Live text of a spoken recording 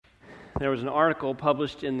There was an article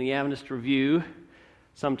published in the Adventist Review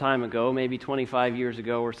some time ago, maybe 25 years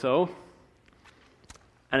ago or so,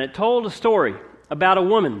 and it told a story about a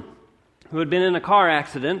woman who had been in a car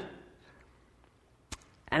accident,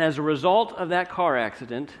 and as a result of that car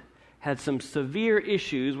accident, had some severe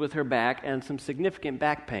issues with her back and some significant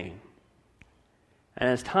back pain.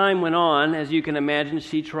 And as time went on, as you can imagine,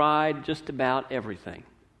 she tried just about everything.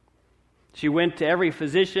 She went to every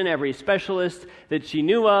physician, every specialist that she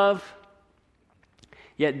knew of.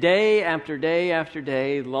 Yet day after day after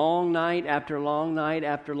day, long night after long night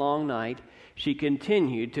after long night, she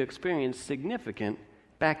continued to experience significant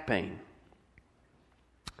back pain.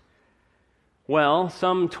 Well,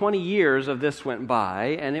 some 20 years of this went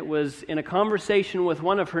by, and it was in a conversation with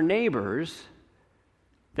one of her neighbors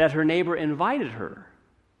that her neighbor invited her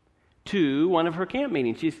to one of her camp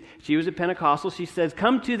meetings. She was a Pentecostal. She says,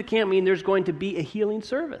 "Come to the camp meeting. There's going to be a healing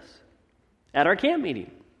service at our camp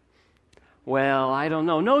meeting." "Well, I don't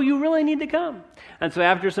know." "No, you really need to come." And so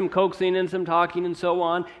after some coaxing and some talking and so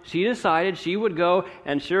on, she decided she would go,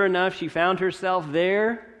 and sure enough, she found herself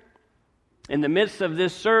there in the midst of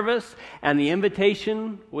this service, and the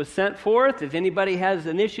invitation was sent forth. If anybody has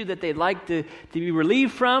an issue that they'd like to be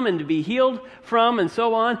relieved from and to be healed from and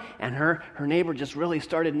so on, and her neighbor just really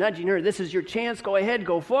started nudging her, "This is your chance, go ahead,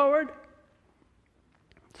 go forward."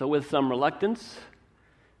 So with some reluctance,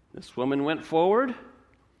 this woman went forward,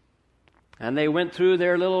 and they went through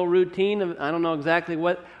their little routine of, I don't know exactly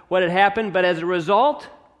what had happened, but as a result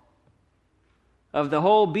of the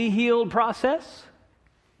whole be healed process,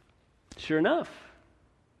 sure enough,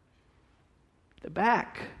 the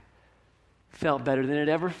back felt better than it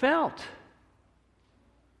ever felt.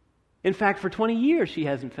 In fact, for 20 years, she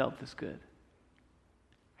hasn't felt this good.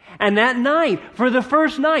 And that night, for the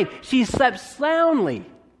first night, she slept soundly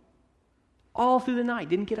all through the night,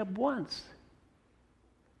 didn't get up once.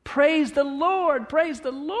 Praise the Lord,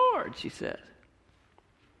 she said.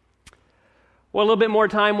 Well, a little bit more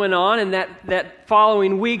time went on, and that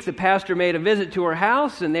following week, the pastor made a visit to her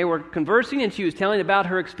house, and they were conversing, and she was telling about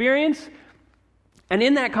her experience. And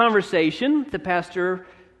in that conversation, the pastor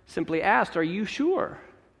simply asked, "Are you sure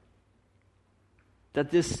that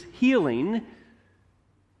this healing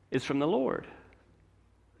is from the Lord?"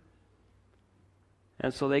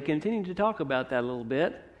 And so they continued to talk about that a little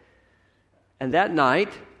bit. And that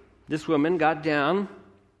night, this woman got down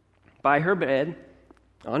by her bed,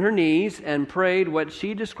 on her knees, and prayed what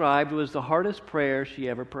she described was the hardest prayer she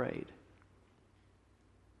ever prayed.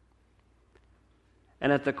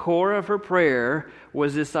 And at the core of her prayer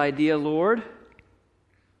was this idea, "Lord,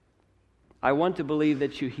 I want to believe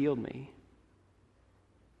that you healed me.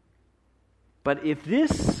 But if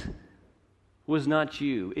this was not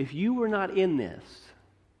you, if you were not in this,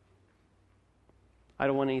 I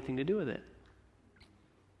don't want anything to do with it."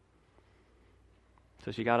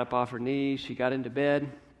 So she got up off her knees, she got into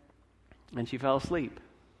bed, and she fell asleep.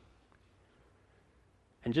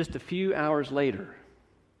 And just a few hours later,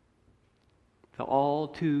 the all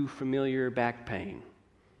too familiar back pain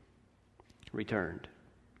returned.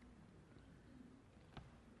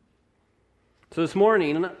 So this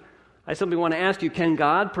morning, I simply want to ask you, can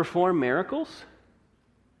God perform miracles?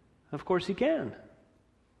 Of course He can.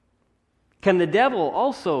 Can the devil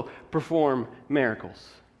also perform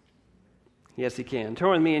miracles? Yes, he can.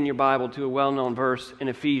 Turn with me in your Bible to a well-known verse in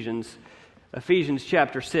Ephesians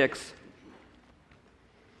chapter 6.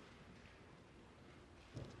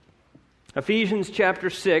 Ephesians chapter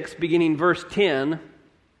 6, beginning verse 10.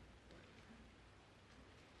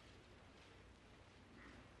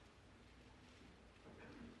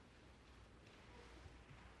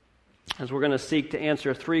 As we're going to seek to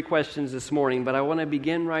answer three questions this morning, but I want to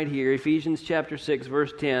begin right here. Ephesians chapter 6,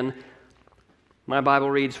 verse 10. My Bible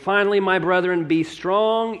reads, "Finally, my brethren, be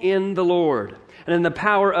strong in the Lord and in the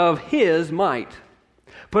power of His might.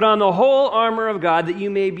 Put on the whole armor of God that you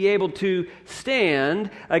may be able to stand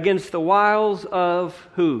against the wiles of"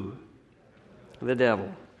 who? The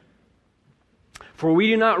devil. "For we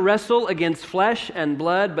do not wrestle against flesh and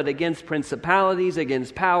blood, but against principalities,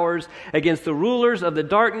 against powers, against the rulers of the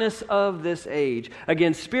darkness of this age,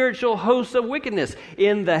 against spiritual hosts of wickedness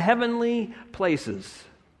in the heavenly places.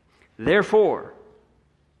 Therefore,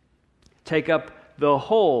 take up the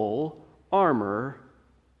whole armor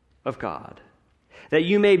of God, that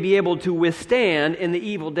you may be able to withstand in the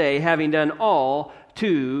evil day, having done all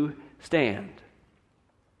to stand."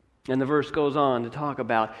 And the verse goes on to talk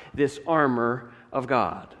about this armor of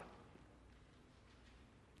God.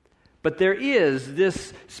 But there is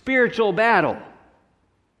this spiritual battle.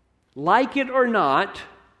 Like it or not,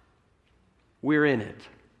 we're in it.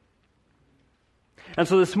 And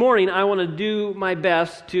so this morning, I want to do my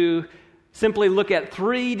best to simply look at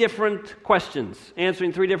three different questions,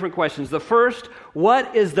 answering three different questions. The first,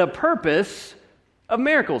 what is the purpose of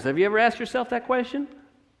miracles? Have you ever asked yourself that question?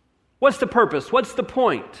 What's the purpose? What's the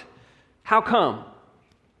point? How come?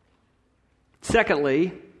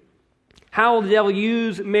 Secondly, how will the devil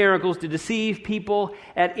use miracles to deceive people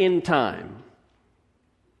at end time?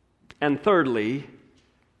 And thirdly,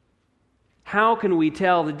 how can we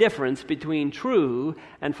tell the difference between true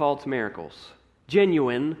and false miracles,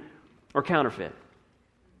 genuine or counterfeit?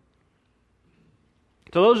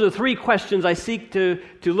 So those are the three questions I seek to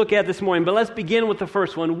look at this morning. But let's begin with the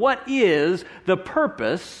first one. What is the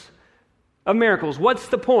purpose of miracles? What's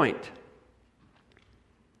the point?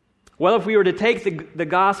 Well, if we were to take the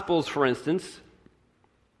Gospels, for instance,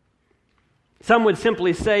 some would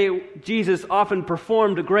simply say Jesus often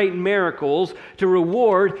performed great miracles to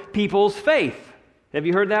reward people's faith. Have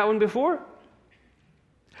you heard that one before?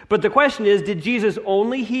 But the question is, did Jesus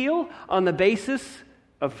only heal on the basis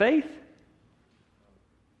of faith?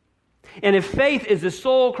 And if faith is the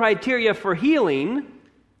sole criteria for healing,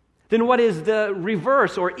 then what is the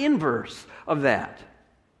reverse or inverse of that?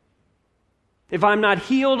 If I'm not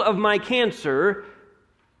healed of my cancer,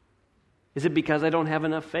 is it because I don't have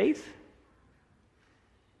enough faith?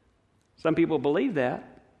 Some people believe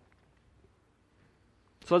that.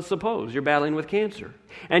 So let's suppose you're battling with cancer,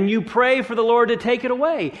 and you pray for the Lord to take it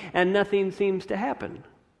away, and nothing seems to happen.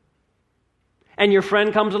 And your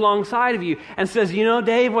friend comes alongside of you and says, you know,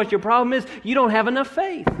 Dave, what your problem is? You don't have enough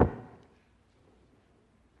faith.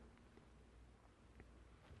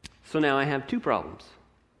 So now I have two problems.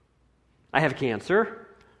 I have cancer.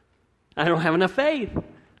 I don't have enough faith.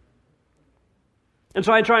 And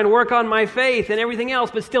so I try and work on my faith and everything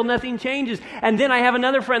else, but still nothing changes. And then I have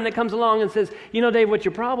another friend that comes along and says, you know, Dave, what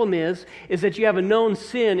your problem is that you have a known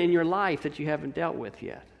sin in your life that you haven't dealt with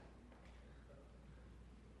yet.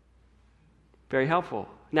 Very helpful.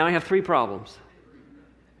 Now I have three problems.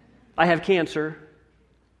 I have cancer.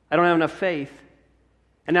 I don't have enough faith.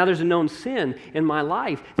 And now there's a known sin in my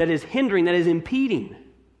life that is hindering, that is impeding.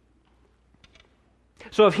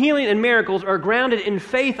 So if healing and miracles are grounded in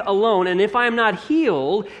faith alone, and if I am not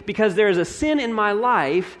healed because there is a sin in my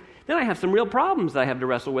life, then I have some real problems that I have to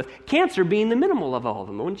wrestle with. Cancer being the minimal of all of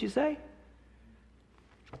them, wouldn't you say?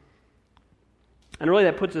 And really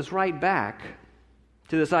that puts us right back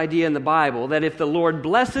to this idea in the Bible that if the Lord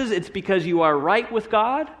blesses, it's because you are right with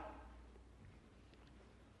God.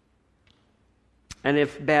 And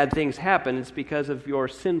if bad things happen, it's because of your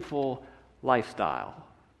sinful lifestyle.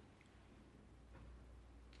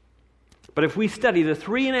 But if we study the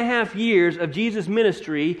 3.5 years of Jesus'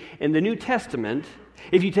 ministry in the New Testament,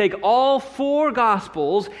 if you take all 4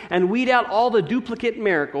 Gospels and weed out all the duplicate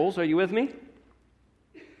miracles, are you with me?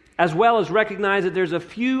 As well as recognize that there's a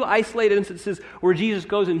few isolated instances where Jesus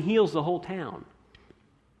goes and heals the whole town.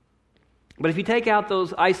 But if you take out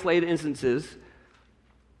those isolated instances,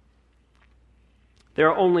 there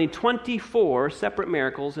are only 24 separate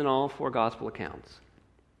miracles in all 4 Gospel accounts.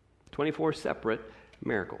 24 separate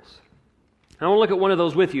miracles. I want to look at one of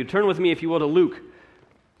those with you. Turn with me, if you will, to Luke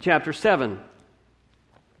chapter 7.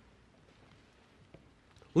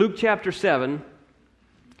 Luke chapter 7.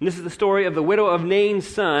 And this is the story of the widow of Nain's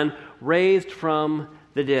son raised from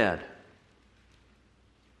the dead.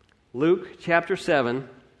 Luke chapter 7.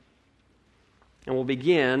 And we'll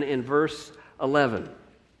begin in verse 11.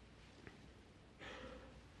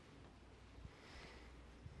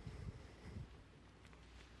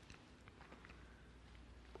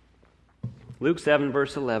 Luke 7,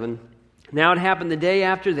 verse 11. Now it happened the day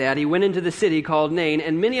after that, he went into the city called Nain,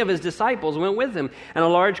 and many of his disciples went with him, and a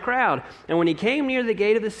large crowd. And when he came near the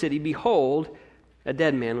gate of the city, behold, a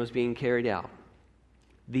dead man was being carried out,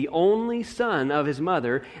 the only son of his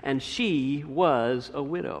mother, and she was a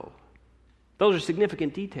widow. Those are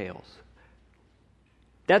significant details.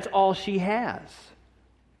 That's all she has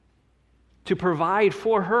to provide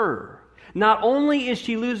for her. Not only is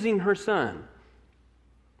she losing her son,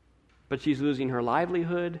 but she's losing her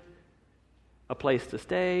livelihood, a place to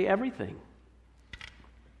stay, everything.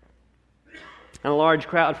 And a large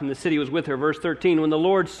crowd from the city was with her. Verse 13, when the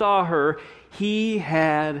Lord saw her, he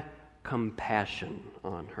had compassion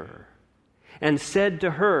on her and said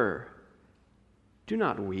to her, do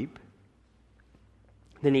not weep.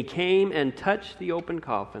 Then he came and touched the open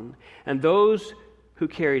coffin, and those who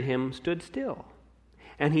carried him stood still.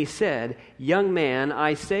 And he said, young man,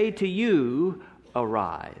 I say to you,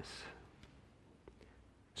 arise.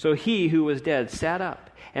 So he who was dead sat up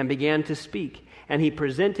and began to speak, and he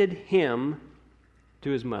presented him to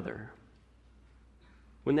his mother.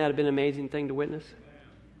 Wouldn't that have been an amazing thing to witness?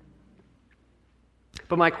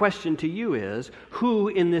 But my question to you is, who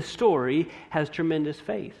in this story has tremendous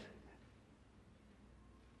faith?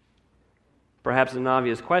 Perhaps an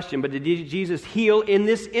obvious question, but did Jesus heal in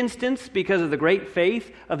this instance because of the great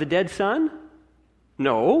faith of the dead son?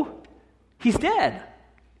 No, he's dead.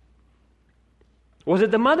 Was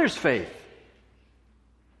it the mother's faith?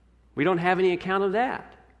 We don't have any account of that.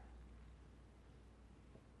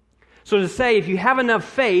 So to say, if you have enough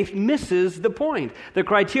faith, misses the point. The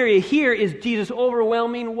criteria here is Jesus'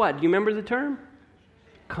 overwhelming what? Do you remember the term?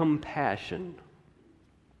 Compassion.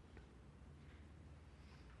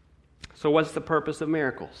 So what's the purpose of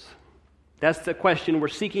miracles? That's the question we're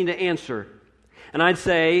seeking to answer. And I'd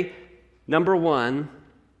say, number one,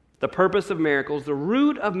 the purpose of miracles, the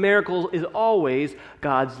root of miracles is always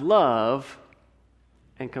God's love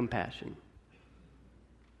and compassion.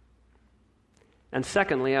 And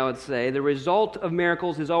secondly, I would say, the result of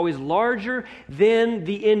miracles is always larger than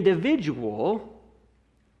the individual,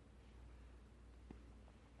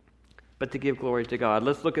 but to give glory to God.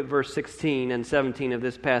 Let's look at verse 16 and 17 of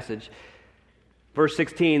this passage. Verse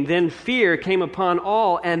 16, then fear came upon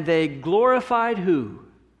all, and they glorified who?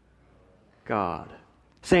 God,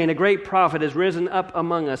 saying, a great prophet has risen up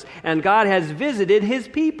among us, and God has visited his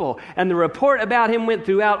people. And the report about him went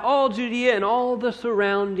throughout all Judea and all the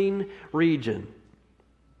surrounding region.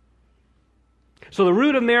 So the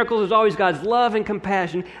root of miracles is always God's love and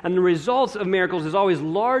compassion, and the results of miracles is always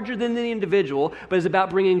larger than the individual, but is about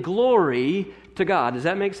bringing glory to God. Does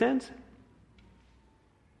that make sense?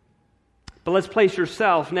 But let's place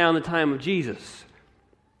yourself now in the time of Jesus.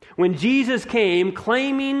 When Jesus came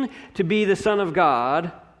claiming to be the Son of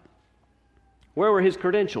God, where were his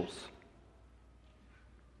credentials?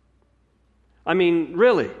 I mean,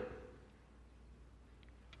 really?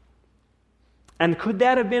 And could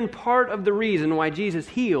that have been part of the reason why Jesus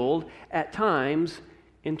healed, at times,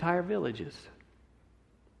 entire villages?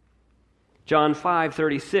 John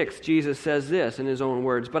 5:36, Jesus says this in his own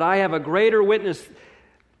words, But I have a greater witness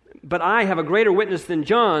than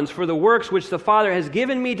John's, for the works which the Father has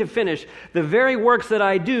given me to finish, the very works that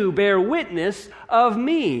I do bear witness of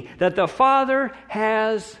me, that the Father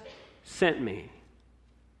has sent me.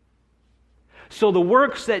 So the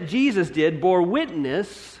works that Jesus did bore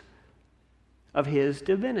witness of his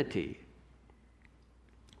divinity.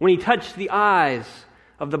 When he touched the eyes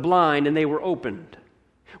of the blind and they were opened.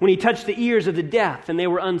 When he touched the ears of the deaf and they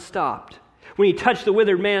were unstopped. When he touched the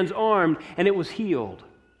withered man's arm and it was healed.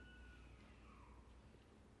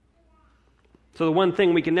 So the one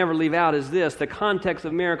thing we can never leave out is this: the context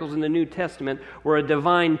of miracles in the New Testament were a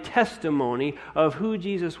divine testimony of who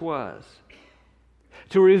Jesus was,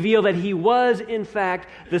 to reveal that he was, in fact,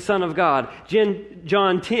 the Son of God.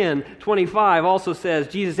 John 10:25 also says,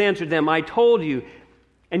 Jesus answered them, I told you,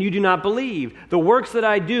 and you do not believe. The works that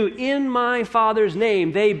I do in my Father's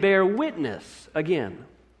name, they bear witness, again,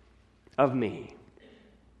 of me.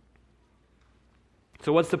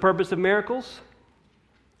 So what's the purpose of miracles?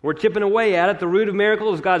 We're chipping away at it. The root of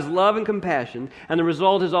miracles is God's love and compassion, and the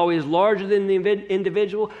result is always larger than the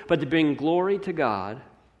individual, but to bring glory to God.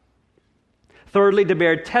 Thirdly, to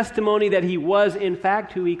bear testimony that he was, in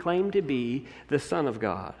fact, who he claimed to be, the Son of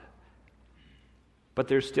God. But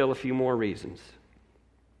there's still a few more reasons.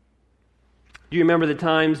 Do you remember the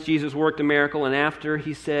times Jesus worked a miracle and after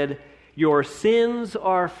he said, your sins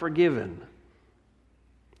are forgiven.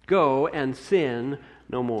 Go and sin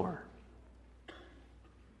no more.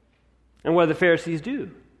 And what did the Pharisees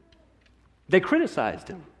do? They criticized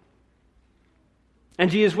him.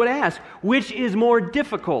 And Jesus would ask, which is more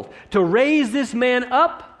difficult, to raise this man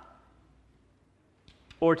up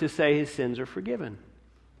or to say his sins are forgiven?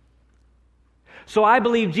 So I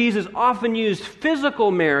believe Jesus often used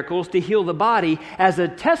physical miracles to heal the body as a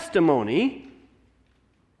testimony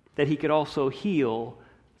that he could also heal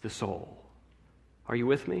the soul. Are you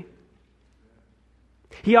with me?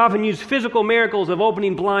 He often used physical miracles of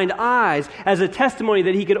opening blind eyes as a testimony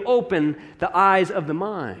that he could open the eyes of the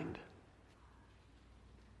mind.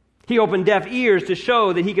 He opened deaf ears to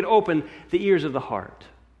show that he could open the ears of the heart.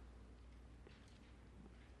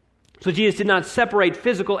 So Jesus did not separate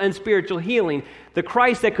physical and spiritual healing. The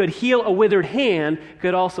Christ that could heal a withered hand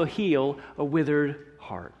could also heal a withered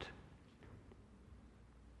heart.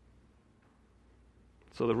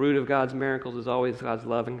 So the root of God's miracles is always God's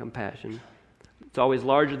love and compassion. It's always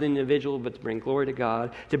larger than the individual, but to bring glory to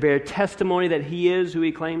God, to bear testimony that he is who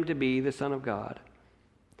he claimed to be, the Son of God.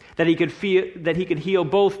 That he could heal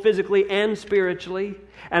both physically and spiritually.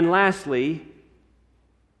 And lastly,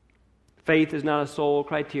 faith is not a sole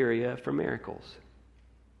criteria for miracles.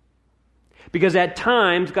 Because at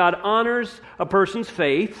times God honors a person's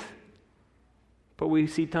faith, but we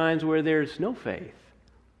see times where there's no faith.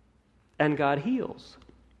 and God heals.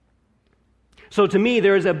 So to me,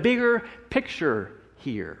 there is a bigger picture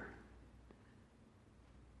here.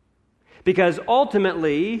 Because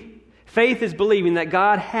ultimately, faith is believing that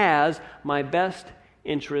God has my best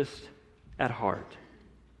interest at heart.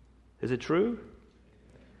 Is it true?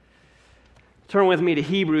 Turn with me to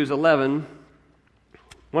Hebrews 11.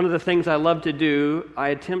 One of the things I love to do, I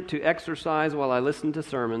attempt to exercise while I listen to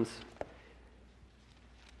sermons.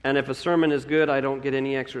 And if a sermon is good, I don't get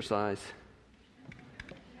any exercise.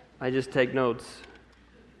 I just take notes.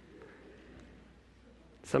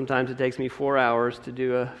 Sometimes it takes me 4 hours to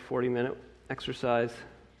do a 40-minute exercise.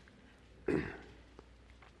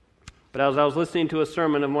 But as I was listening to a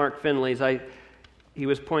sermon of Mark Finley's, he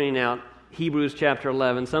was pointing out Hebrews chapter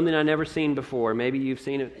 11, something I'd never seen before. Maybe you've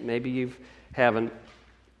seen it, maybe you haven't.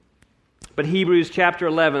 But Hebrews chapter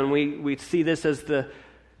 11, we see this as the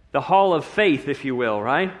hall of faith, if you will,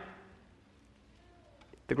 right?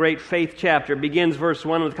 The great faith chapter begins verse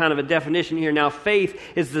 1 with kind of a definition here. Now, faith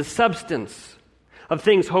is the substance of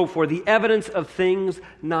things hoped for, the evidence of things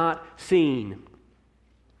not seen.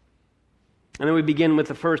 And then we begin with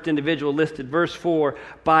the first individual listed, verse 4.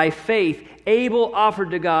 By faith, Abel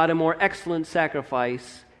offered to God a more excellent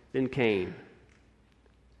sacrifice than Cain,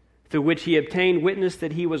 through which he obtained witness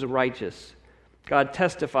that he was righteous. God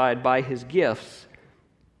testified by his gifts,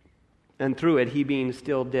 and through it, he being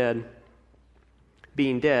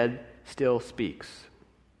dead, still speaks.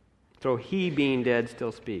 So he being dead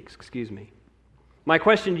still speaks. My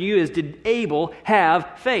question to you is, did Abel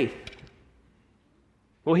have faith?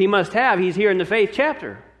 Well, he must have. He's here in the faith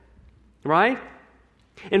chapter, right?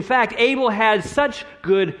 In fact, Abel had such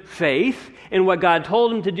good faith in what God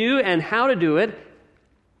told him to do and how to do it,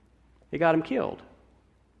 it got him killed.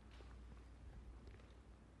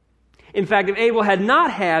 In fact, if Abel had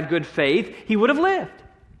not had good faith, he would have lived.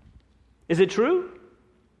 Is it true?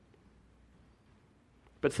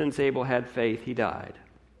 But since Abel had faith, he died.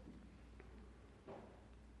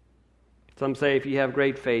 Some say if you have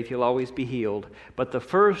great faith, you'll always be healed. But the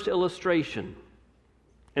first illustration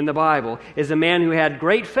in the Bible is a man who had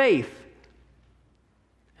great faith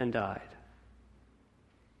and died.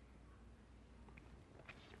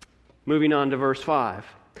 Moving on to verse 5.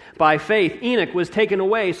 By faith, Enoch was taken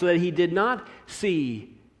away so that he did not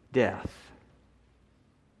see death.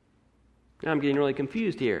 Now I'm getting really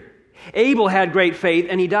confused here. Abel had great faith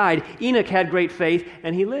and he died. Enoch had great faith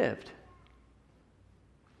and he lived.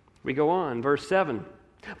 We go on, verse 7.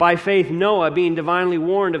 By faith, Noah, being divinely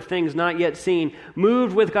warned of things not yet seen,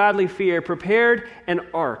 moved with godly fear, prepared an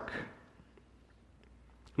ark.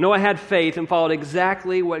 Noah had faith and followed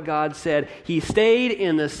exactly what God said. He stayed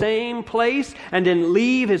in the same place and didn't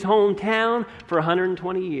leave his hometown for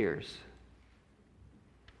 120 years.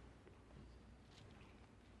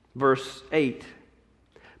 Verse 8.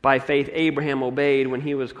 By faith, Abraham obeyed when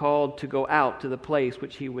he was called to go out to the place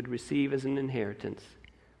which he would receive as an inheritance.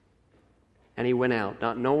 And he went out,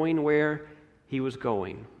 not knowing where he was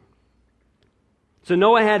going. So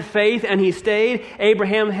Noah had faith and he stayed.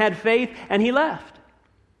 Abraham had faith and he left.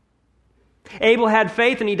 Abel had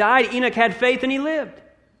faith and he died. Enoch had faith and he lived.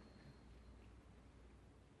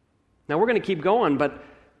 Now we're going to keep going, but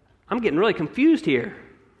I'm getting really confused here.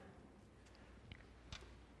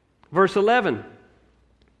 Verse 11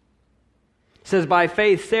 says, by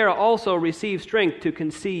faith Sarah also received strength to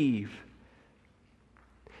conceive.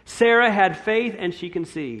 Sarah had faith and she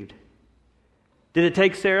conceived. Did it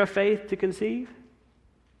take Sarah faith to conceive?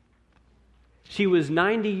 She was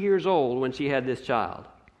 90 years old when she had this child.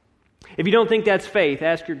 If you don't think that's faith,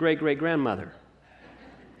 ask your great-great-grandmother.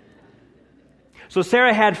 So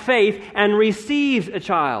Sarah had faith and received a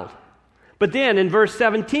child. But then in verse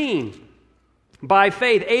 17, by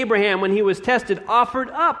faith Abraham, when he was tested, offered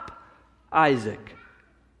up Isaac.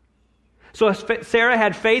 So Sarah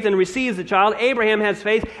had faith and receives the child. Abraham has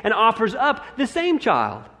faith and offers up the same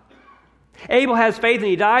child. Abel has faith and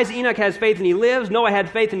he dies. Enoch has faith and he lives. Noah had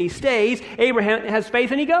faith and he stays. Abraham has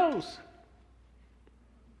faith and he goes.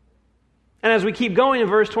 And as we keep going in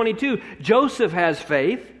verse 22, Joseph has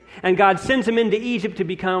faith and God sends him into Egypt to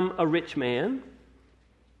become a rich man.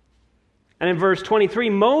 And in verse 23,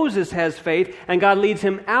 Moses has faith and God leads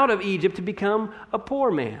him out of Egypt to become a poor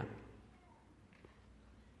man.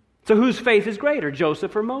 So whose faith is greater,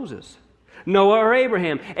 Joseph or Moses? Noah or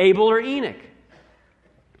Abraham? Abel or Enoch?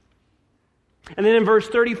 And then in verse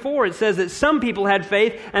 34 it says that some people had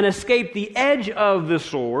faith and escaped the edge of the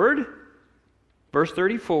sword. Verse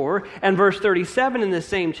 34. And verse 37 in the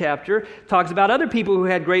same chapter talks about other people who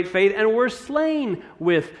had great faith and were slain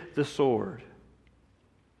with the sword.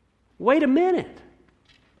 Wait a minute.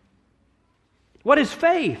 What is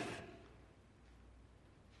faith?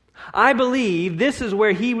 I believe this is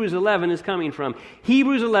where Hebrews 11 is coming from.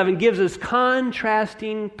 Hebrews 11 gives us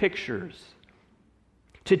contrasting pictures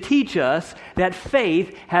to teach us that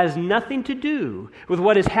faith has nothing to do with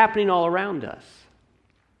what is happening all around us,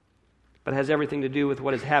 but has everything to do with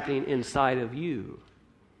what is happening inside of you.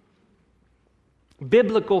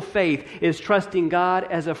 Biblical faith is trusting God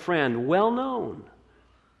as a friend, well known,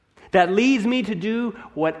 that leads me to do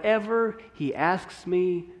whatever He asks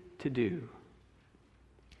me to do,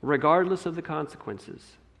 regardless of the consequences.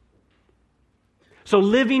 So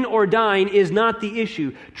living or dying is not the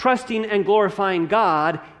issue. Trusting and glorifying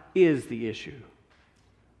God is the issue.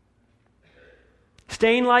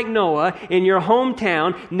 Staying like Noah in your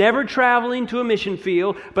hometown, never traveling to a mission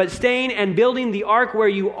field, but staying and building the ark where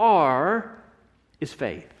you are, is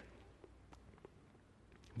faith.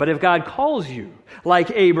 But if God calls you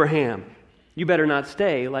like Abraham, you better not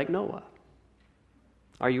stay like Noah.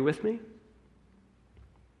 Are you with me?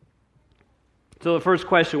 So the first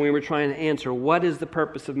question we were trying to answer, what is the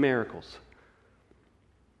purpose of miracles?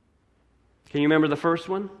 Can you remember the first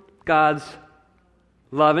one? God's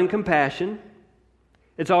love and compassion.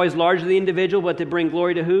 It's always largely the individual, but to bring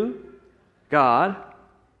glory to who? God.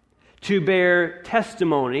 To bear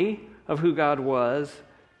testimony of who God was,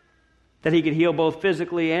 that He could heal both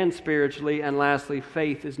physically and spiritually. And lastly,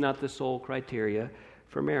 faith is not the sole criteria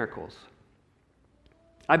for miracles.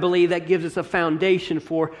 I believe that gives us a foundation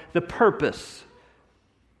for the purpose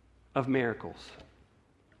of miracles,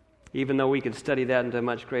 even though we could study that into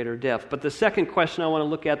much greater depth. But the second question I want to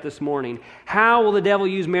look at this morning, how will the devil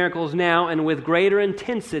use miracles now and with greater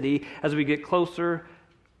intensity as we get closer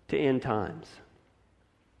to end times?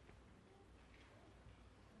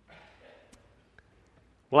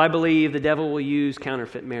 Well, I believe the devil will use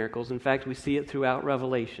counterfeit miracles. In fact, we see it throughout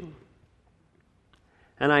Revelation.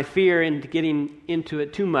 And I fear in getting into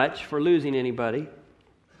it too much for losing anybody.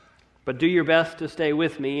 But do your best to stay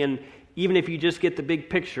with me, and even if you just get the big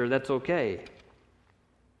picture, that's okay.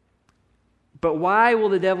 But why will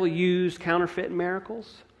the devil use counterfeit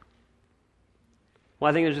miracles? Well,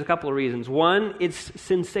 I think there's a couple of reasons. One, it's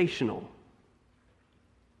sensational.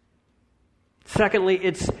 Secondly,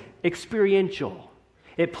 it's experiential.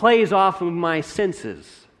 It plays off of my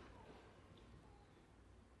senses.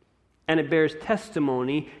 And it bears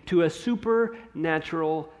testimony to a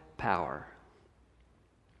supernatural power.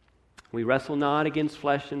 We wrestle not against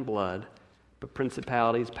flesh and blood, but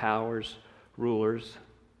principalities, powers, rulers.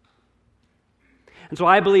 And so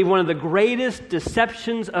I believe one of the greatest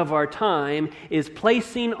deceptions of our time is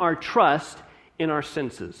placing our trust in our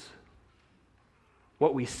senses.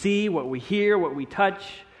 What we see, what we hear, what we touch,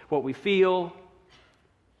 what we feel.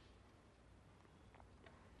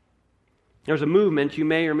 There's a movement, you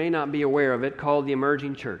may or may not be aware of it, called the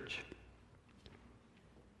emerging church,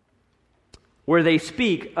 where they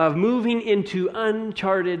speak of moving into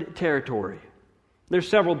uncharted territory. There's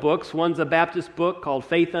several books. One's a Baptist book called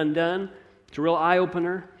Faith Undone. It's a real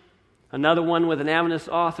eye-opener. Another one with an Adventist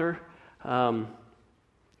author, The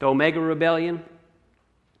Omega Rebellion.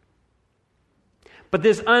 But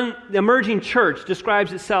this the emerging church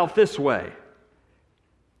describes itself this way.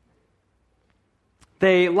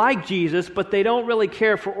 They like Jesus, but they don't really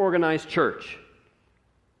care for organized church.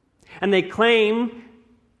 And they claim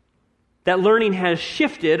that learning has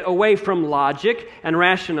shifted away from logic and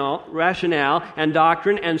rationale and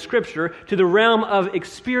doctrine and Scripture to the realm of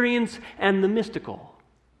experience and the mystical,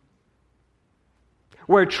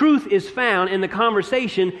 where truth is found in the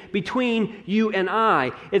conversation between you and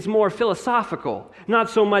I. It's more philosophical, not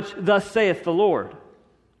so much thus saith the Lord,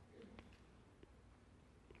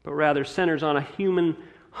 but rather centers on a human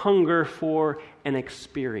hunger for an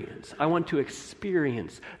experience. I want to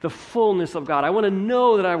experience the fullness of God. I want to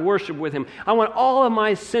know that I worship with Him. I want all of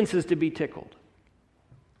my senses to be tickled.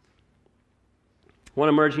 One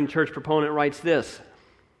emerging church proponent writes this: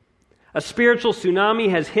 a spiritual tsunami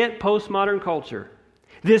has hit postmodern culture.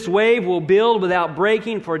 This wave will build without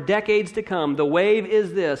breaking for decades to come. The wave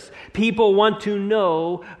is this: people want to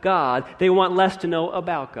know God. They want less to know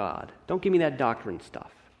about God. Don't give me that doctrine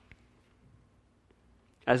stuff.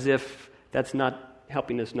 As if that's not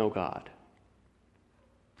helping us know God.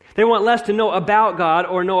 They want less to know about God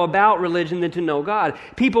or know about religion than to know God.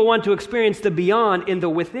 People want to experience the beyond in the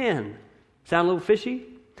within. Sound a little fishy?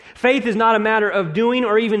 Faith is not a matter of doing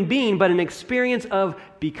or even being, but an experience of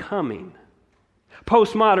becoming.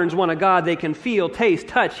 Postmoderns want a God they can feel, taste,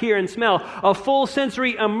 touch, hear, and smell. A full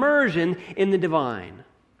sensory immersion in the divine.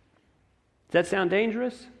 Does that sound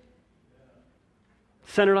dangerous?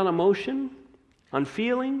 Centered on emotion? On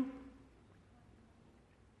feeling?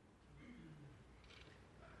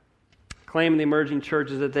 claim in the emerging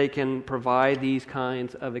churches that they can provide these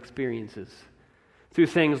kinds of experiences through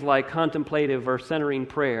things like contemplative or centering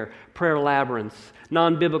prayer, prayer labyrinths,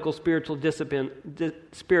 non-biblical spiritual disciplines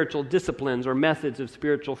or methods of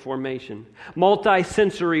spiritual formation,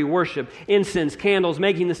 multi-sensory worship, incense, candles,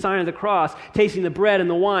 making the sign of the cross, tasting the bread and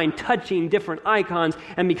the wine, touching different icons,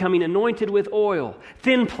 and becoming anointed with oil.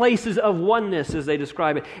 Thin places of oneness, as they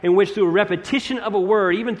describe it, in which through a repetition of a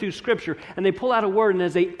word, even through Scripture, and they pull out a word, and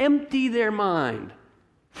as they empty their mind,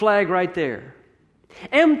 flag right there,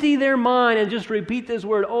 empty their mind and just repeat this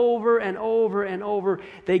word over and over and over,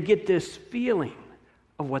 they get this feeling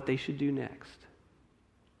of what they should do next.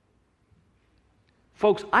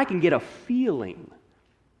 Folks, I can get a feeling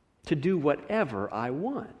to do whatever I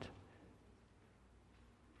want.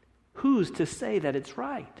 Who's to say that it's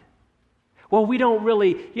right? Well, we don't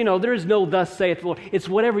really, there is no thus saith the Lord. It's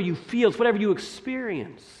whatever you feel, it's whatever you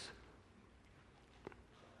experience.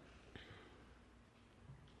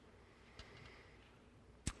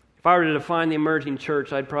 If I were to define the emerging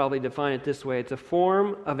church, I'd probably define it this way. It's a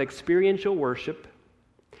form of experiential worship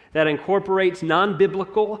that incorporates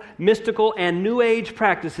non-biblical, mystical, and New Age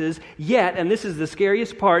practices, yet, and this is the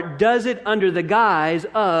scariest part, does it under the guise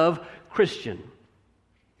of Christian.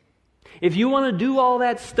 If you want to do all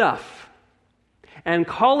that stuff and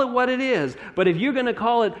call it what it is, but if you're going to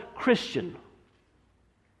call it Christian,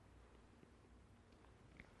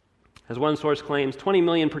 as one source claims, 20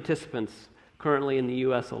 million participants currently in the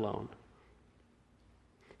U.S. alone.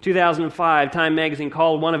 2005, Time magazine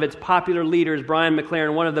called one of its popular leaders, Brian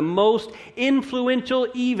McLaren, one of the most influential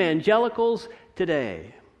evangelicals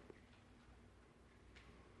today.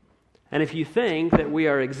 And if you think that we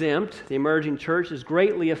are exempt, the emerging church is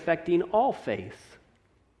greatly affecting all faiths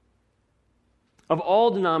of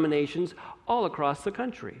all denominations all across the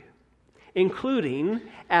country, including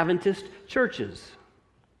Adventist churches.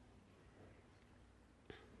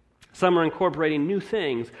 Some are incorporating new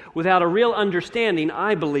things without a real understanding,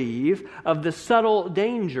 I believe, of the subtle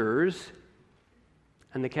dangers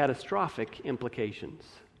and the catastrophic implications.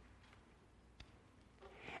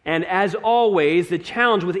 And as always, the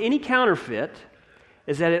challenge with any counterfeit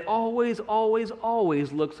is that it always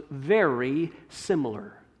looks very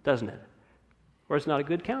similar, doesn't it? Or it's not a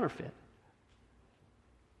good counterfeit.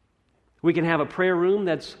 We can have a prayer room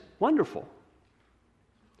that's wonderful.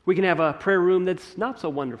 We can have a prayer room that's not so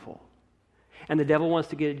wonderful. And the devil wants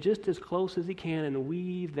to get it just as close as he can and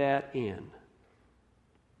weave that in.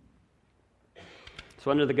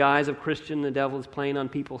 So under the guise of Christian, the devil is playing on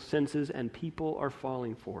people's senses, and people are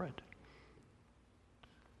falling for it.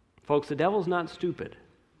 Folks, the devil's not stupid.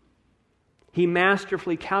 He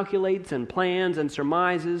masterfully calculates and plans and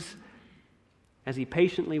surmises as he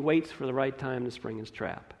patiently waits for the right time to spring his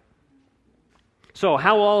trap. So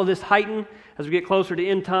how will all of this heighten as we get closer to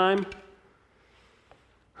end time?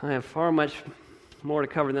 I have far much more to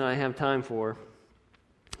cover than I have time for.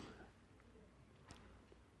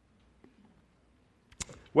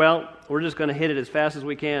 Well, we're just going to hit it as fast as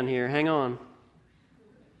we can here. Hang on.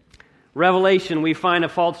 Revelation, we find a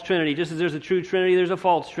false trinity. Just as there's a true trinity, there's a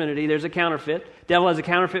false trinity. There's a counterfeit. The devil has a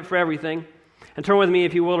counterfeit for everything. And turn with me,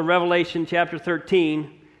 if you will, to Revelation chapter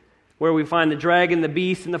 13, where we find the dragon, the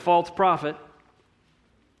beast, and the false prophet.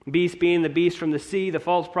 Beast being the beast from the sea, the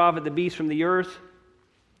false prophet, the beast from the earth.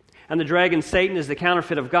 And the dragon, Satan, is the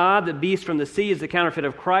counterfeit of God. The beast from the sea is the counterfeit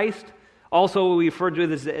of Christ. Also, we refer to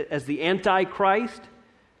it as the Antichrist.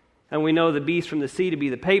 And we know the beast from the sea to be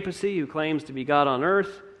the papacy, who claims to be God on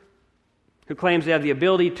earth, who claims to have the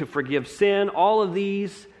ability to forgive sin. All of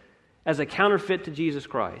these as a counterfeit to Jesus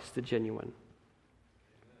Christ, the genuine.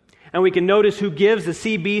 And we can notice who gives the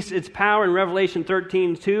sea beast its power in Revelation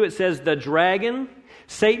 13:2. It says, the dragon,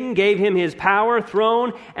 Satan, gave him his power,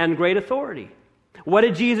 throne, and great authority. What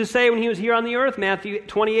did Jesus say when he was here on the earth? Matthew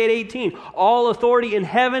 28:18. All authority in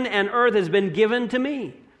heaven and earth has been given to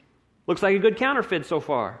me. Looks like a good counterfeit so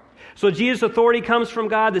far. So Jesus' authority comes from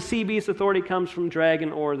God. The sea beast's authority comes from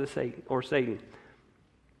dragon or Satan.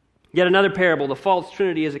 Yet another parable, the false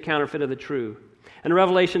trinity is a counterfeit of the true. In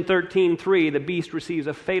Revelation 13:3, the beast receives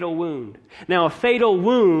a fatal wound. Now, a fatal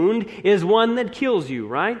wound is one that kills you,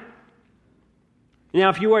 right? Now,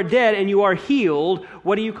 if you are dead and you are healed,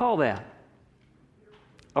 what do you call that?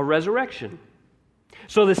 A resurrection.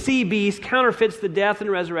 So the sea beast counterfeits the death and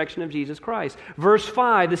resurrection of Jesus Christ. Verse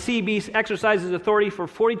 5, the sea beast exercises authority for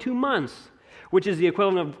 42 months, which is the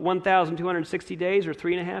equivalent of 1,260 days or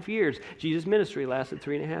 3.5 years. Jesus' ministry lasted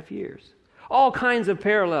 3.5 years. All kinds of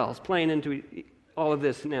parallels playing into all of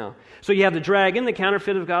this now. So you have the dragon, the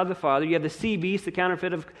counterfeit of God the Father. You have the sea beast, the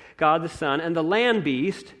counterfeit of God the Son. And the land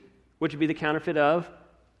beast, which would be the counterfeit of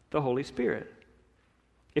the Holy Spirit.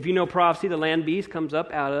 If you know prophecy, the land beast comes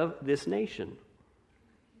up out of this nation.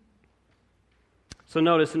 So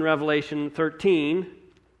notice in Revelation 13,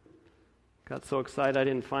 got so excited I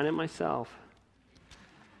didn't find it myself.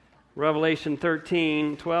 Revelation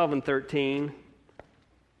 13, 12 and 13.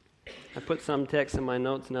 I put some text in my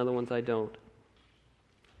notes and other ones I don't.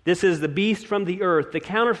 This is the beast from the earth, the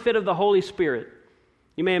counterfeit of the Holy Spirit.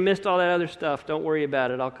 You may have missed all that other stuff. Don't worry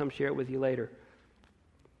about it. I'll come share it with you later.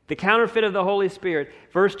 The counterfeit of the Holy Spirit.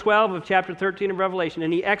 Verse 12 of chapter 13 of Revelation.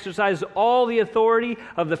 And he exercises all the authority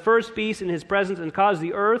of the first beast in his presence and caused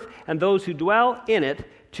the earth and those who dwell in it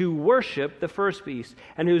to worship the first beast,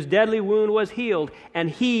 and whose deadly wound was healed. And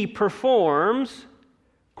he performs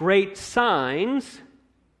great signs.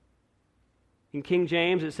 In King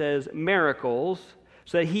James it says miracles,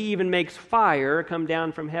 so that he even makes fire come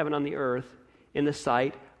down from heaven on the earth in the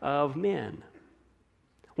sight of men.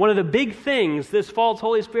 One of the big things this false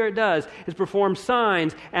Holy Spirit does is perform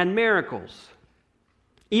signs and miracles,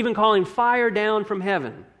 even calling fire down from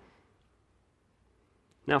heaven.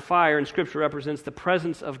 Now, fire in Scripture represents the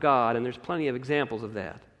presence of God, and there's plenty of examples of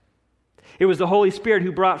that. It was the Holy Spirit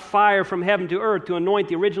who brought fire from heaven to earth to anoint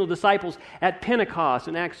the original disciples at Pentecost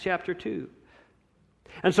in Acts chapter 2.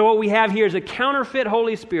 And so what we have here is a counterfeit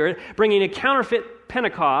Holy Spirit bringing a counterfeit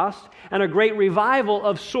Pentecost and a great revival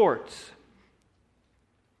of sorts.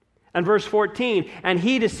 And verse 14, and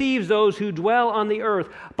he deceives those who dwell on the earth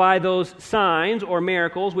by those signs or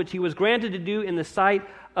miracles which he was granted to do in the sight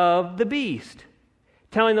of the beast,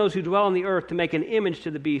 telling those who dwell on the earth to make an image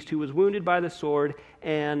to the beast who was wounded by the sword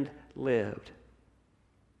and lived.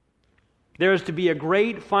 There is to be a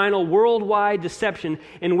great final worldwide deception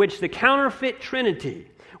in which the counterfeit Trinity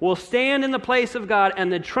will stand in the place of God,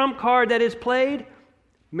 and the trump card that is played,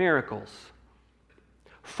 miracles.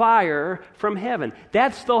 Fire from heaven.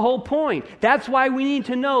 That's the whole point. That's why we need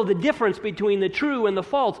to know the difference between the true and the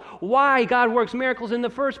false. Why God works miracles in the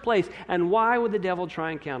first place, and why would the devil try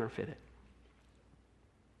and counterfeit it?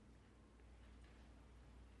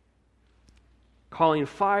 Calling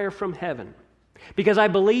fire from heaven. Because I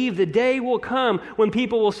believe the day will come when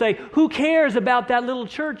people will say, who cares about that little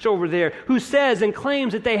church over there who says and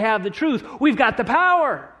claims that they have the truth? We've got the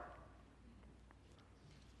power.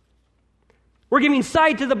 We're giving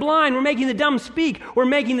sight to the blind. We're making the dumb speak. We're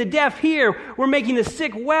making the deaf hear. We're making the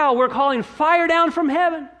sick well. We're calling fire down from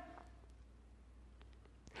heaven.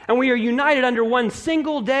 And we are united under one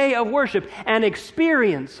single day of worship, and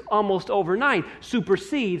experience almost overnight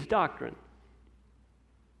supersedes doctrine.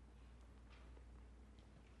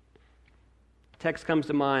 Text comes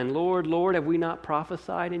to mind, Lord, Lord, have we not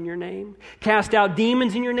prophesied in your name? Cast out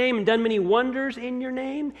demons in your name and done many wonders in your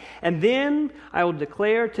name? And then I will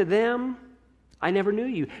declare to them, I never knew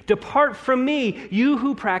you. Depart from me, you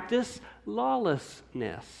who practice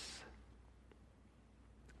lawlessness.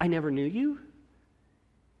 I never knew you.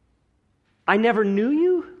 I never knew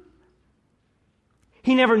you.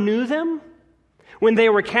 He never knew them when they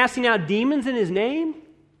were casting out demons in his name.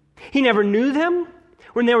 He never knew them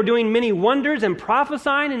when they were doing many wonders and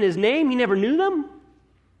prophesying in his name. He never knew them.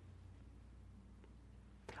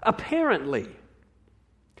 Apparently,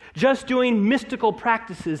 just doing mystical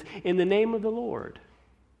practices in the name of the Lord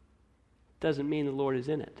doesn't mean the Lord is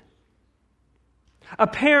in it.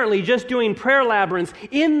 Apparently, just doing prayer labyrinths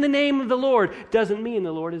in the name of the Lord doesn't mean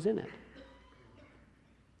the Lord is in it.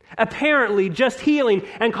 Apparently, just healing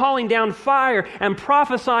and calling down fire and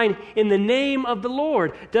prophesying in the name of the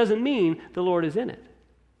Lord doesn't mean the Lord is in it.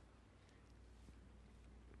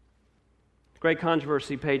 Great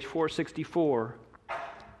Controversy, page 464.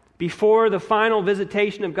 Before the final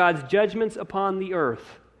visitation of God's judgments upon the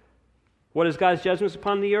earth. What is God's judgments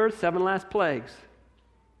upon the earth? 7 last plagues.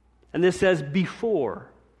 And this says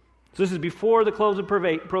before. So this is before the close of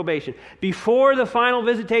probation. Before the final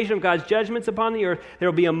visitation of God's judgments upon the earth, there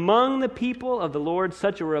will be among the people of the Lord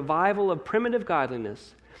such a revival of primitive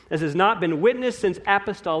godliness as has not been witnessed since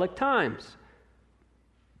apostolic times.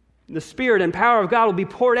 The Spirit and power of God will be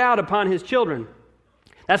poured out upon His children.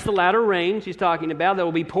 That's the latter rain she's talking about that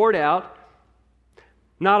will be poured out.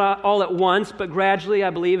 Not all at once, but gradually,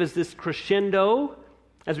 I believe, as this crescendo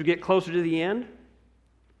as we get closer to the end.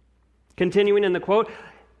 Continuing in the quote,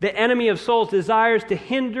 the enemy of souls desires to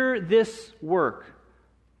hinder this work.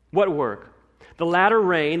 What work? The latter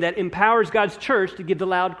rain that empowers God's church to give the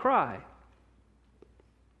loud cry.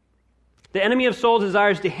 The enemy of souls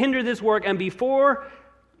desires to hinder this work, and before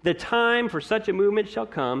the time for such a movement shall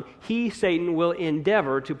come, he, Satan, will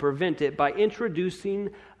endeavor to prevent it by introducing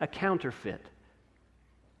a counterfeit.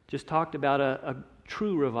 Just talked about a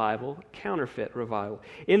true revival, counterfeit revival.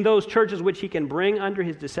 In those churches which he can bring under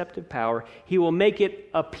his deceptive power, he will make it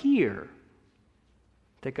appear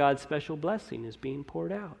that God's special blessing is being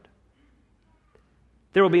poured out.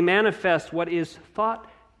 There will be manifest what is thought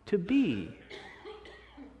to be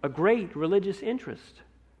a great religious interest.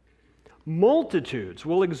 Multitudes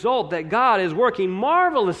will exult that God is working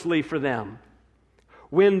marvelously for them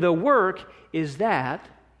when the work is that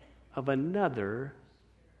of another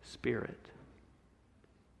spirit.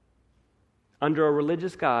 Under a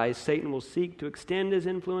religious guise, Satan will seek to extend his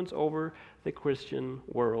influence over the Christian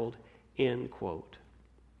world, end quote.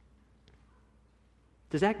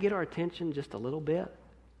 Does that get our attention just a little bit?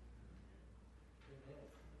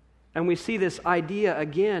 And we see this idea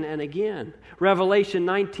again and again. Revelation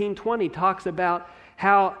 19:20 talks about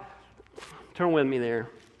how, turn with me there.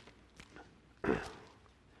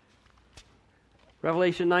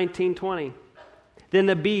 Revelation 19:20. Then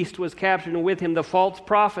the beast was captured, and with him the false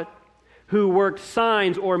prophet, who worked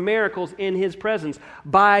signs or miracles in his presence,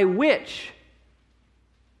 by which,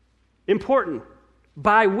 important,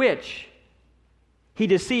 by which he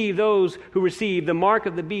deceived those who received the mark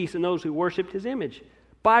of the beast and those who worshipped his image.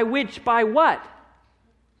 By which, by what?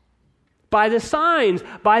 By the signs,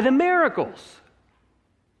 by the miracles.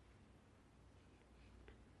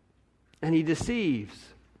 And he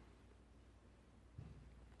deceives.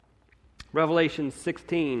 Revelation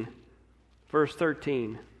 16, verse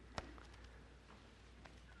 13.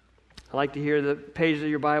 I like to hear the pages of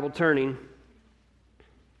your Bible turning.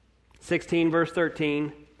 16, verse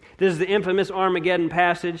 13. This is the infamous Armageddon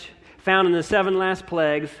passage found in the 7 last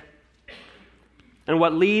plagues. And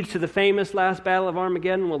what leads to the famous last battle of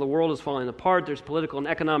Armageddon? Well, the world is falling apart. There's political and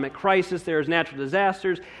economic crisis. There's natural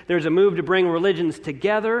disasters. There's a move to bring religions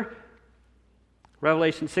together.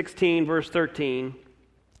 Revelation 16, verse 13.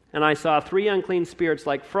 And I saw 3 unclean spirits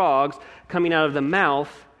like frogs coming out of the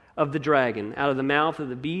mouth of the dragon, out of the mouth of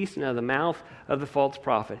the beast, and out of the mouth of the false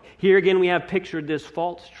prophet. Here again we have pictured this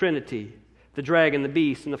false trinity, the dragon, the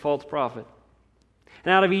beast, and the false prophet.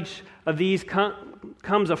 And out of each of these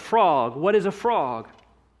comes a frog. What is a frog?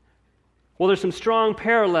 Well, there's some strong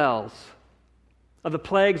parallels of the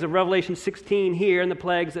plagues of Revelation 16 here and the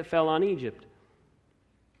plagues that fell on Egypt.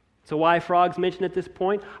 So why frogs mentioned at this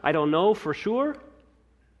point? I don't know for sure.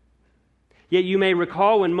 Yet you may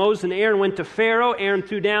recall when Moses and Aaron went to Pharaoh, Aaron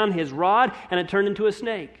threw down his rod and it turned into a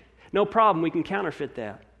snake. No problem, we can counterfeit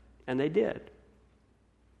that. And they did.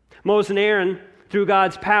 Moses and Aaron, through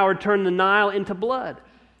God's power, turned the Nile into blood.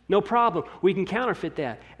 No problem. We can counterfeit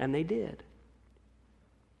that. And they did.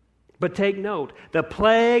 But take note, the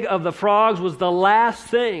plague of the frogs was the last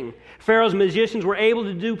thing Pharaoh's magicians were able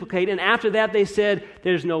to duplicate. And after that they said,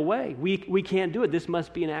 there's no way. We can't do it. This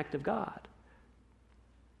must be an act of God.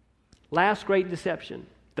 Last great deception,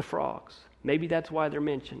 the frogs. Maybe that's why they're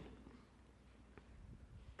mentioned.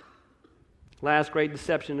 Last great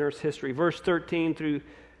deception in Earth's history. Verse 13 through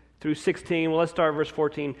 16. Well, let's start verse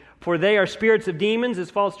 14. For they are spirits of demons,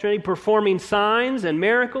 this false trinity, performing signs and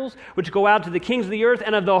miracles, which go out to the kings of the earth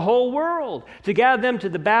and of the whole world, to gather them to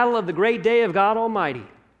the battle of the great day of God Almighty.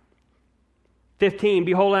 15.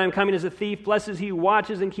 Behold, I am coming as a thief. Blessed is he who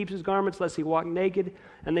watches and keeps his garments, lest he walk naked,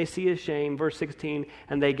 and they see his shame. Verse 16.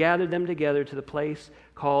 And they gathered them together to the place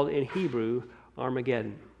called in Hebrew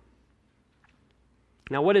Armageddon.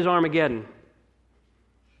 Now, what is Armageddon?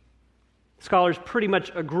 Scholars pretty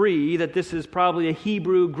much agree that this is probably a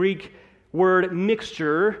Hebrew-Greek word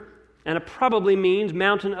mixture, and it probably means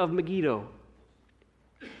mountain of Megiddo.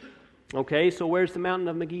 Okay, so where's the mountain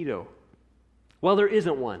of Megiddo? Well, there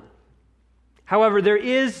isn't one. However, there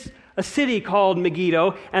is a city called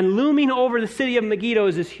Megiddo, and looming over the city of Megiddo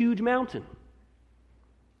is this huge mountain.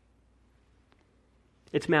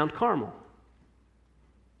 It's Mount Carmel.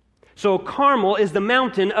 So Carmel is the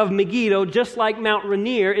mountain of Megiddo, just like Mount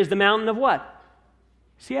Rainier is the mountain of what?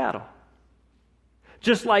 Seattle.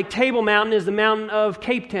 Just like Table Mountain is the mountain of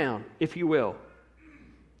Cape Town, if you will.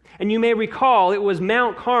 And you may recall it was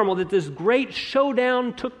Mount Carmel that this great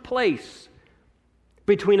showdown took place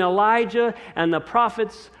between Elijah and the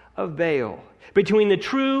prophets of Baal, between the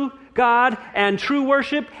true God and true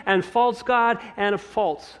worship and false God and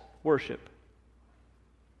false worship.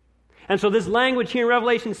 And so this language here in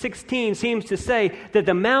Revelation 16 seems to say that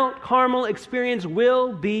the Mount Carmel experience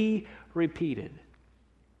will be repeated.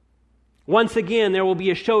 Once again, there will be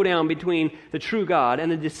a showdown between the true God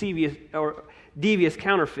and the devious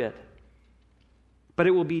counterfeit. But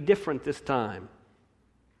it will be different this time.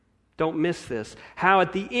 Don't miss this. How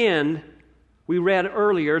at the end, we read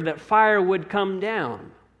earlier that fire would come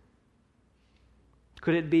down.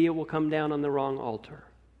 Could it be it will come down on the wrong altar?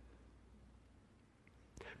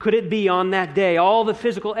 Could it be on that day, all the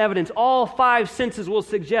physical evidence, all 5 senses will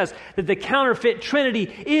suggest that the counterfeit Trinity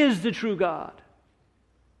is the true God?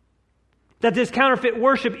 That this counterfeit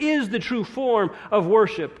worship is the true form of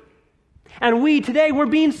worship. And we today, we're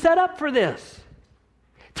being set up for this.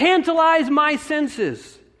 Tantalize my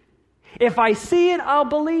senses. If I see it, I'll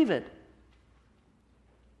believe it.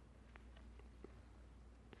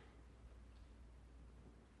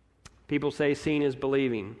 People say seeing is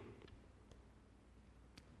believing.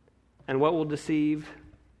 And what will deceive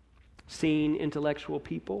seeing intellectual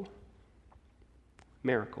people?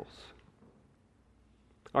 Miracles.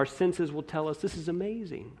 Our senses will tell us this is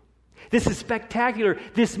amazing. This is spectacular.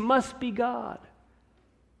 This must be God.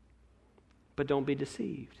 But don't be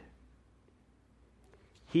deceived.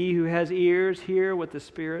 He who has ears, hear what the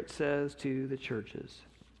Spirit says to the churches.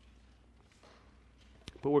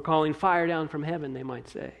 But we're calling fire down from heaven, they might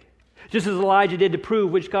say. Just as Elijah did to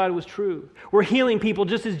prove which God was true. We're healing people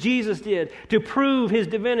just as Jesus did to prove His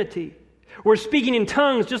divinity. We're speaking in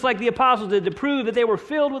tongues just like the apostles did to prove that they were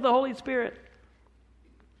filled with the Holy Spirit.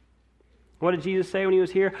 What did Jesus say when He was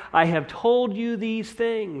here? I have told you these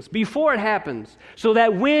things before it happens, so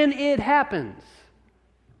that when it happens.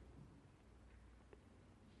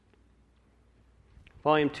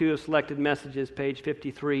 Volume 2 of Selected Messages, page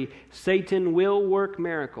 53. Satan will work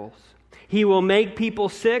miracles. He will make people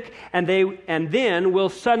sick, and then will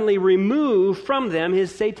suddenly remove from them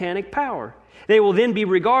his satanic power. They will then be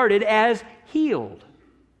regarded as healed.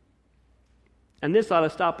 And this ought to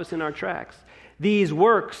stop us in our tracks. These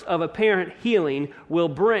works of apparent healing will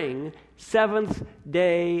bring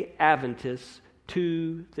Seventh-day Adventists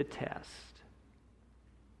to the test.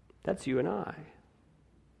 That's you and I.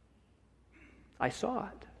 I saw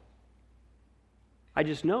it. I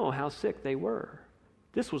just know how sick they were.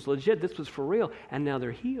 This was legit. This was for real. And now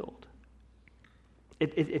they're healed.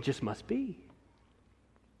 It just must be.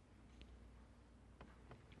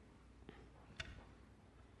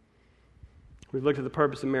 We've looked at the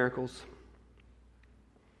purpose of miracles.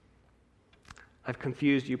 I've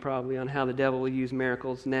confused you probably on how the devil will use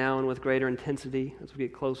miracles now and with greater intensity as we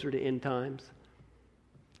get closer to end times.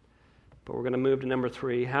 But we're going to move to number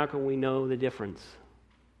 3. How can we know the difference?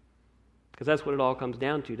 Because that's what it all comes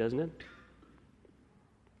down to, doesn't it?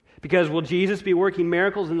 Because will Jesus be working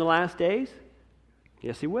miracles in the last days?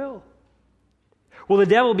 Yes, He will. Will the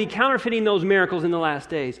devil be counterfeiting those miracles in the last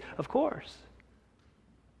days? Of course.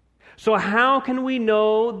 So how can we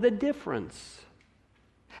know the difference?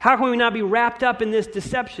 How can we not be wrapped up in this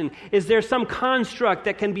deception? Is there some construct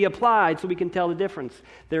that can be applied so we can tell the difference?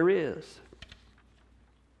 There is.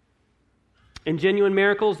 In genuine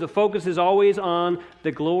miracles, the focus is always on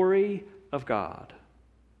the glory of God.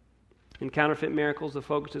 In counterfeit miracles, the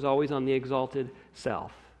focus is always on the exalted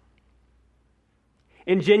self.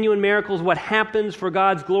 In genuine miracles, what happens for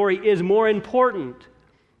God's glory is more important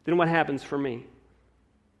than what happens for me.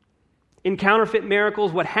 In counterfeit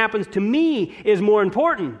miracles, what happens to me is more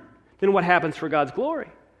important than what happens for God's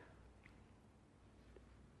glory.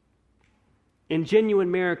 In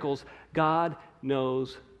genuine miracles, God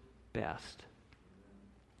knows best.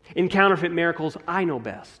 In counterfeit miracles, I know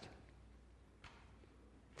best.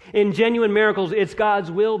 In genuine miracles, it's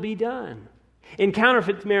God's will be done. In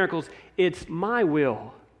counterfeit miracles, it's my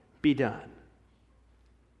will be done.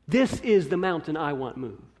 This is the mountain I want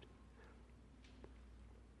moved.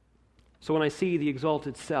 So when I see the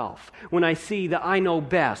exalted self, when I see the I know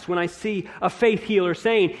best, when I see a faith healer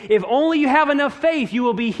saying, if only you have enough faith, you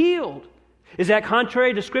will be healed. Is that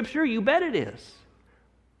contrary to Scripture? You bet it is.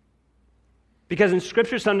 Because in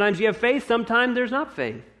Scripture, sometimes you have faith, sometimes there's not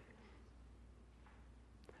faith.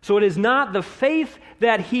 So it is not the faith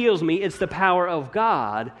that heals me, it's the power of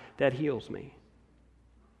God that heals me.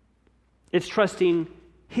 It's trusting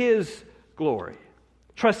His glory,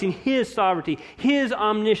 trusting His sovereignty, His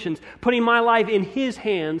omniscience, putting my life in His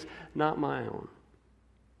hands, not my own.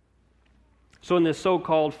 So in this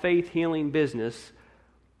so-called faith-healing business,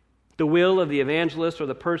 the will of the evangelist or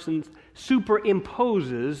the person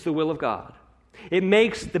superimposes the will of God. It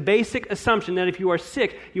makes the basic assumption that if you are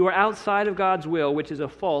sick, you are outside of God's will, which is a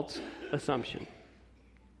false assumption.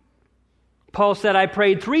 Paul said, I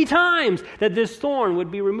prayed 3 times that this thorn would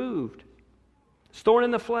be removed. It's thorn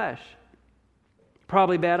in the flesh.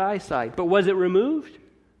 Probably bad eyesight. But was it removed?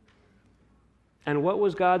 And what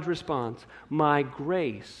was God's response? My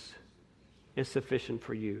grace is sufficient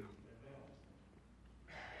for you.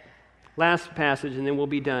 Last passage, and then we'll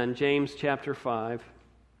be done. James chapter 5.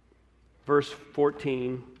 Verse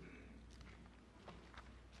 14.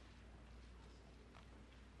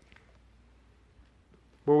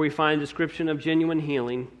 Where we find description of genuine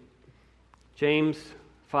healing. James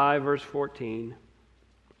 5, verse 14.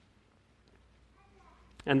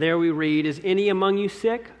 And there we read, is any among you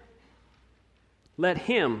sick? Let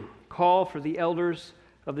him call for the elders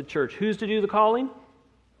of the church. Who's to do the calling?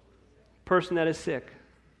 Person that is sick.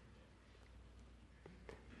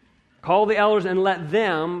 Call the elders and let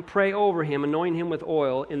them pray over him, anoint him with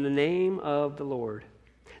oil in the name of the Lord.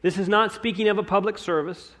 This is not speaking of a public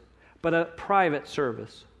service, but a private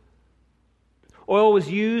service. Oil was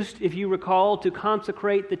used, if you recall, to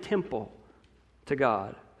consecrate the temple to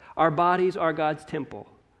God. Our bodies are God's temple.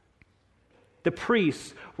 The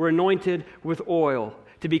priests were anointed with oil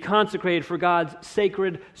to be consecrated for God's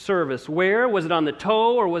sacred service. Where? Was it on the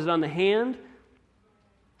toe or was it on the hand?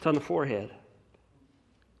 It's on the forehead.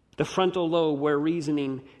 The frontal lobe where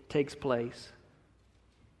reasoning takes place.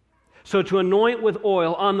 So to anoint with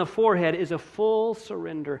oil on the forehead is a full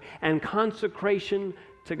surrender and consecration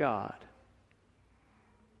to God.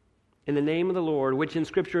 In the name of the Lord, which in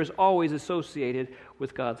Scripture is always associated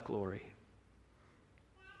with God's glory.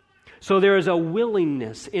 So there is a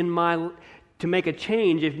willingness to make a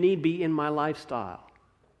change, if need be, in my lifestyle.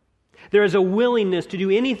 There is a willingness to do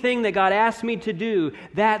anything that God asks me to do.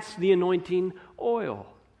 That's the anointing oil.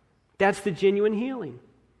 That's the genuine healing.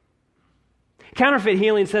 Counterfeit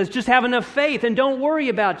healing says just have enough faith and don't worry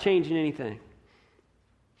about changing anything.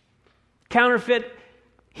 Counterfeit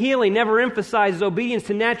healing never emphasizes obedience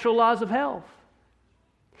to natural laws of health.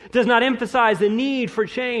 It does not emphasize the need for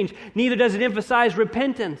change. Neither does it emphasize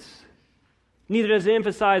repentance. Neither does it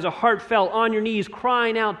emphasize a heartfelt, on your knees,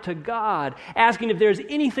 crying out to God, asking if there's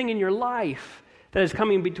anything in your life that is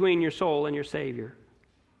coming between your soul and your Savior.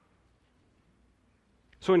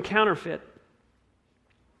 So in counterfeit,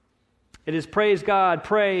 it is praise God,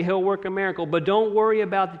 pray, He'll work a miracle, but don't worry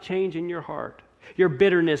about the change in your heart. Your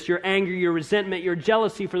bitterness, your anger, your resentment, your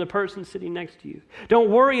jealousy for the person sitting next to you. Don't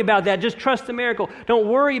worry about that. Just trust the miracle. Don't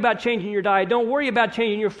worry about changing your diet. Don't worry about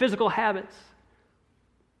changing your physical habits.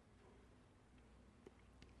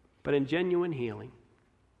 But in genuine healing,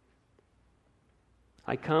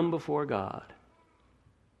 I come before God.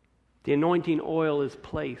 The anointing oil is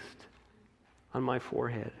placed on my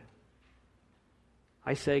forehead.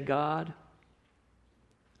 I say, God,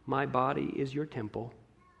 my body is your temple.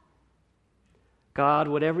 God,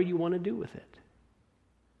 whatever you want to do with it.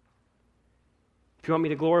 If you want me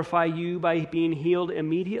to glorify you by being healed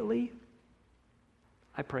immediately,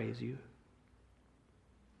 I praise you.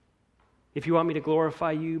 If you want me to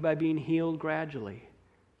glorify you by being healed gradually,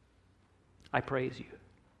 I praise you.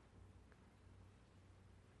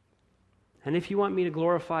 And if you want me to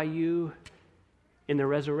glorify you in the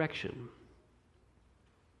resurrection,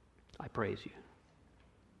 I praise you.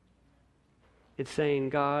 It's saying,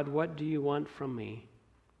 God, what do you want from me?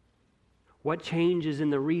 What changes in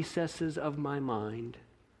the recesses of my mind?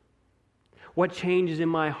 What changes in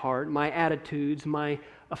my heart, my attitudes, my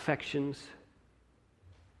affections?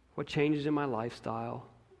 What changes in my lifestyle?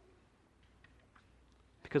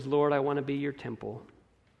 Because, Lord, I want to be your temple.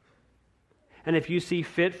 And if you see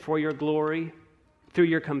fit for your glory, through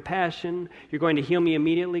your compassion, you're going to heal me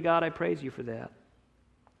immediately, God, I praise you for that.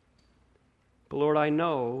 But, Lord, I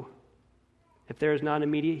know if there is not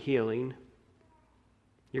immediate healing,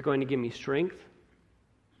 you're going to give me strength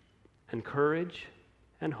and courage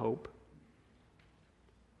and hope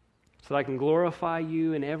so that I can glorify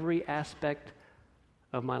you in every aspect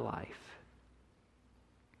of my life.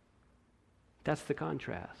 That's the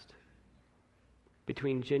contrast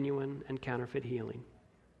between genuine and counterfeit healing,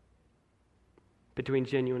 between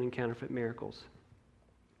genuine and counterfeit miracles.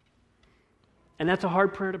 And that's a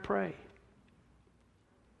hard prayer to pray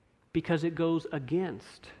because it goes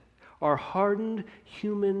against our hardened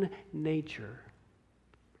human nature,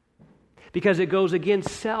 because it goes against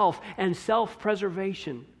self and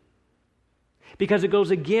self-preservation, because it goes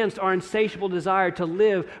against our insatiable desire to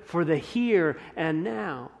live for the here and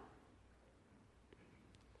now.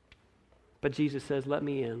 But Jesus says, let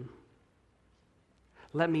me in.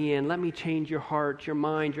 Let me in. Let me change your heart, your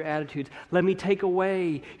mind, your attitudes. Let me take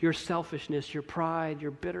away your selfishness, your pride, your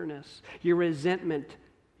bitterness, your resentment,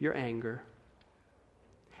 your anger.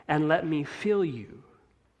 And let me fill you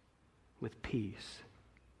with peace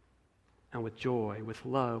and with joy, with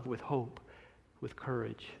love, with hope, with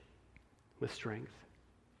courage, with strength.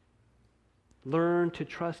 Learn to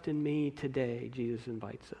trust in me today, Jesus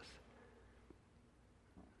invites us.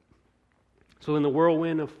 So in the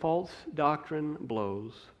whirlwind of false doctrine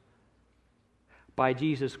blows, by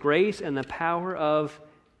Jesus' grace and the power of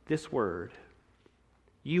this word,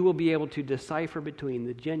 you will be able to decipher between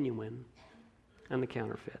the genuine and the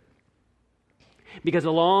counterfeit. Because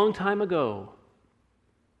a long time ago,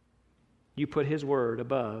 you put His word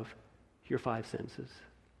above your five senses.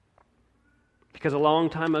 Because a long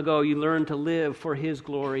time ago, you learned to live for His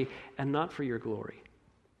glory and not for your glory.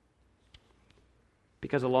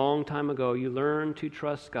 because a long time ago you learned to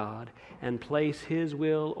trust God and place His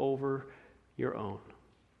will over your own.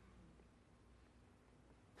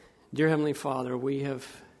 Dear Heavenly Father, we have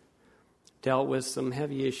dealt with some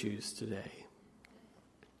heavy issues today.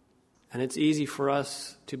 And it's easy for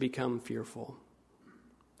us to become fearful.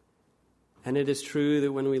 And it is true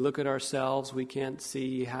that when we look at ourselves, we can't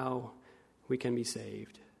see how we can be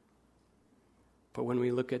saved. But when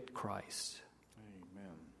we look at Christ, amen,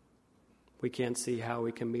 we can't see how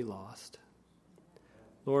we can be lost.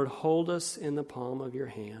 Lord, hold us in the palm of your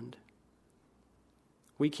hand.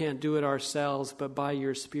 We can't do it ourselves, but by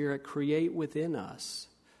your Spirit, create within us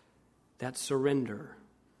that surrender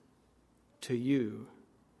to you,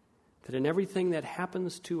 that in everything that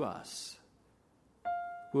happens to us,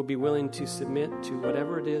 we'll be willing to submit to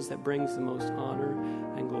whatever it is that brings the most honor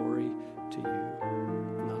and glory to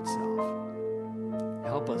you, not self.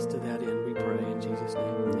 Help us to that end, we pray in Jesus' name.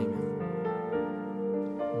 Amen.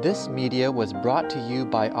 This media was brought to you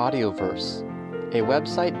by Audioverse, a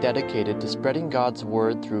website dedicated to spreading God's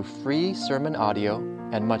Word through free sermon audio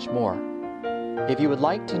and much more. If you would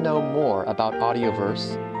like to know more about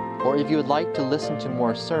Audioverse, or if you would like to listen to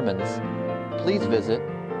more sermons, please visit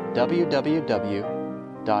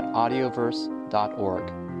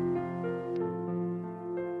www.audioverse.org.